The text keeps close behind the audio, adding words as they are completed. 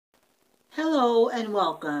Hello and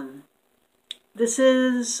welcome. This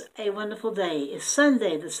is a wonderful day. It's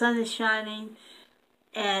Sunday. The sun is shining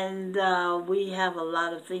and we have a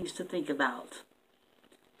lot of things to think about.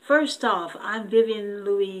 First off, I'm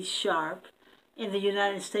Vivian-Louise Sharp in the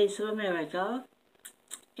United States of America,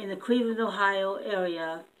 in the Cleveland, Ohio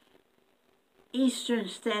area. Eastern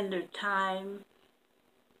Standard Time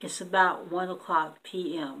is about 1 o'clock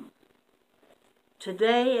p.m.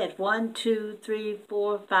 Today at 1, 2, 3,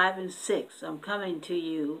 4, 5, and 6, I'm coming to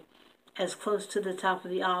you as close to the top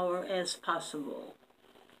of the hour as possible.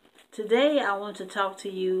 Today I want to talk to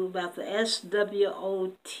you about the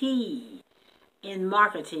SWOT in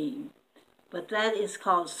marketing, but that is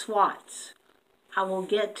called SWOT. I will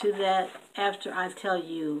get to that after I tell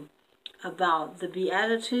you about the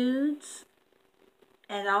Beatitudes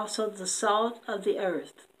and also the salt of the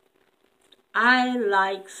earth. I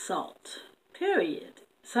like salt. Period.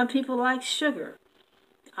 Some people like sugar.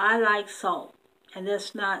 I like salt, and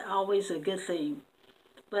that's not always a good thing.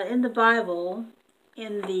 But in the Bible,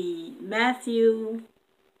 in the Matthew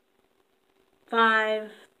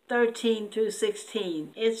 5:13 through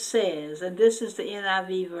 16, it says, and this is the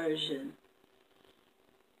NIV version,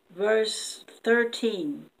 verse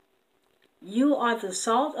 13, "You are the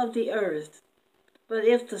salt of the earth, but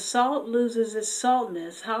if the salt loses its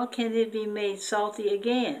saltness, how can it be made salty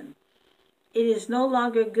again? It is no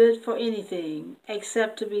longer good for anything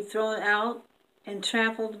except to be thrown out and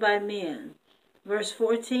trampled by men." Verse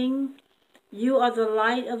 14, "You are the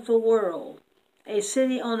light of the world. A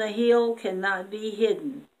city on a hill cannot be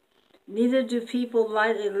hidden. Neither do people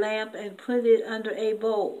light a lamp and put it under a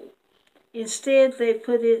bowl. Instead, they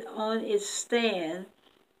put it on its stand,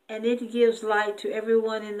 and it gives light to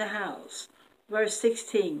everyone in the house." Verse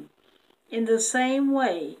 16, "In the same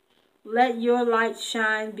way, let your light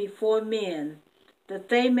shine before men, that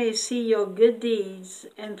they may see your good deeds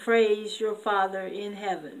and praise your Father in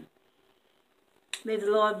heaven." May the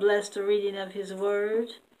Lord bless the reading of His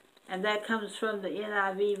Word, and that comes from the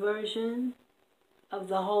NIV version of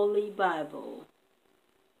the Holy Bible.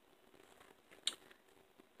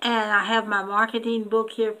 And I have my marketing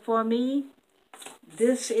book here for me.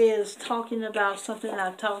 This is talking about something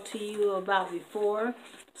I've talked to you about before,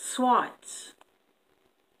 SWOT.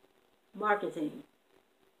 Marketing.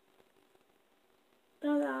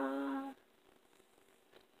 Ta-da!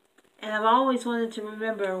 And I've always wanted to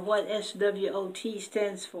remember what SWOT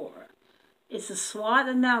stands for. It's a SWOT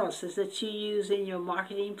analysis that you use in your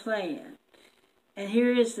marketing plan. And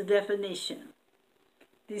here is the definition: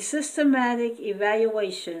 the systematic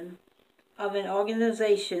evaluation of an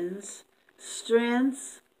organization's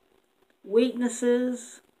strengths,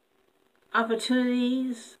 weaknesses,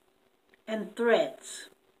 opportunities, and threats.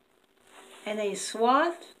 And a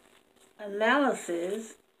SWOT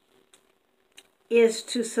analysis is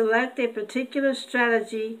to select a particular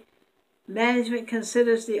strategy. Management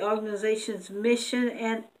considers the organization's mission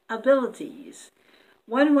and abilities.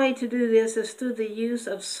 One way to do this is through the use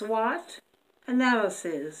of SWOT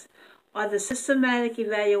analysis, or the systematic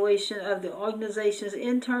evaluation of the organization's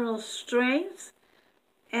internal strengths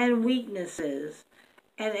and weaknesses,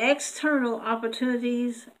 and external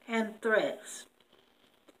opportunities and threats.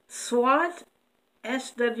 SWOT,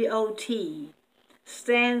 SWOT,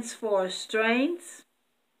 stands for strengths,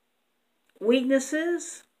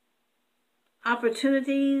 weaknesses,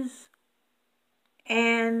 opportunities,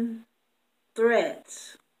 and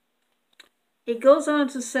threats. It goes on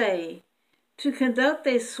to say, to conduct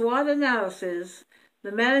a SWOT analysis,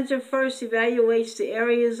 the manager first evaluates the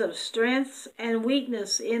areas of strengths and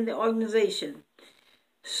weakness in the organization.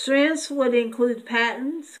 Strengths would include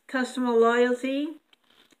patents, customer loyalty,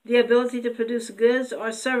 the ability to produce goods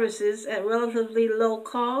or services at relatively low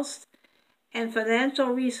cost, and financial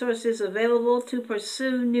resources available to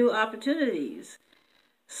pursue new opportunities.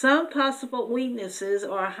 Some possible weaknesses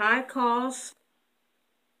are high costs,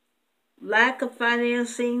 lack of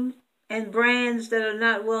financing, and brands that are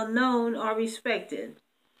not well known or respected.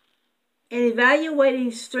 In evaluating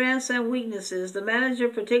strengths and weaknesses, the manager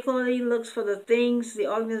particularly looks for the things the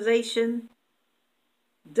organization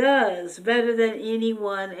does better than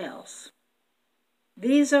anyone else.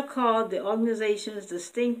 These are called the organization's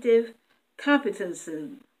distinctive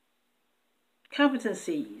competencies.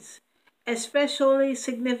 Especially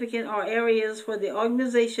significant are areas where the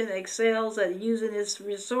organization excels at using its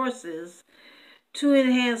resources to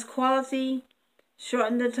enhance quality,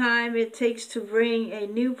 shorten the time it takes to bring a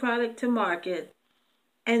new product to market,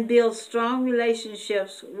 and build strong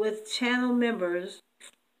relationships with channel members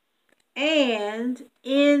and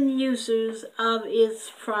end users of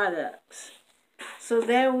its products. So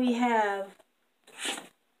there we have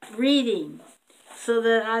reading so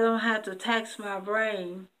that I don't have to tax my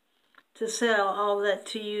brain to sell all that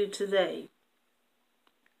to you today.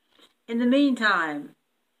 In the meantime,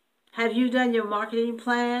 have you done your marketing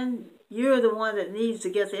plan? You're the one that needs to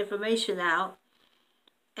get the information out.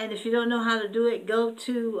 And if you don't know how to do it, go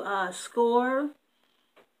to SCORE.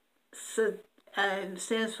 So,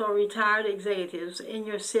 stands for Retired Executives in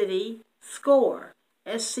your city. SCORE,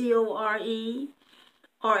 SCORE,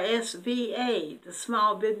 or SBA, the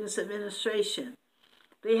Small Business Administration.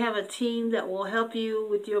 They have a team that will help you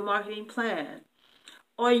with your marketing plan.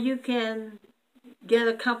 Or you can get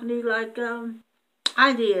a company like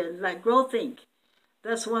I did, like Growth Inc.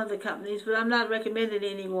 That's one of the companies, but I'm not recommending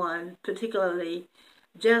anyone particularly.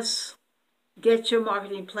 Just get your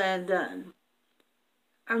marketing plan done.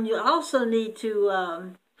 And you also need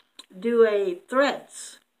to do a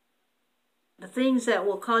threats, the things that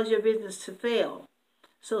will cause your business to fail.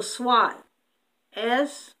 So SWOT,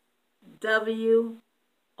 SWOT,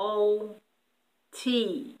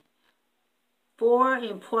 4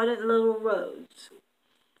 important little roads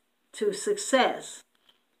to success.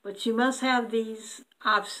 But you must have these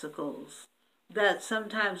obstacles that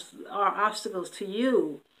sometimes are obstacles to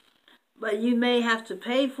you. But you may have to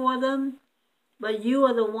pay for them, but you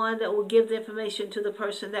are the one that will give the information to the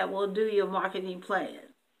person that will do your marketing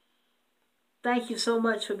plan. Thank you so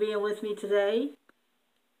much for being with me today.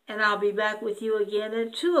 And I'll be back with you again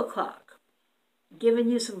at 2 o'clock, giving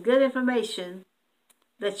you some good information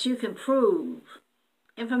that you can prove.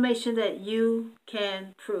 Information that you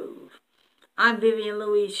can prove. I'm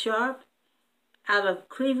Vivian-Louise Sharp out of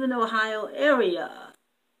Cleveland, Ohio area.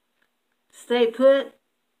 Stay put,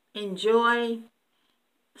 enjoy,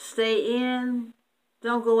 stay in,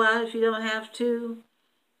 don't go out if you don't have to.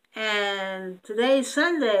 And today's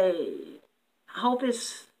Sunday. I hope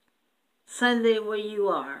it's Sunday where you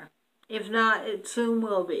are. If not, it soon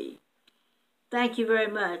will be. Thank you very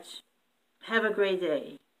much. Have a great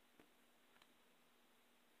day.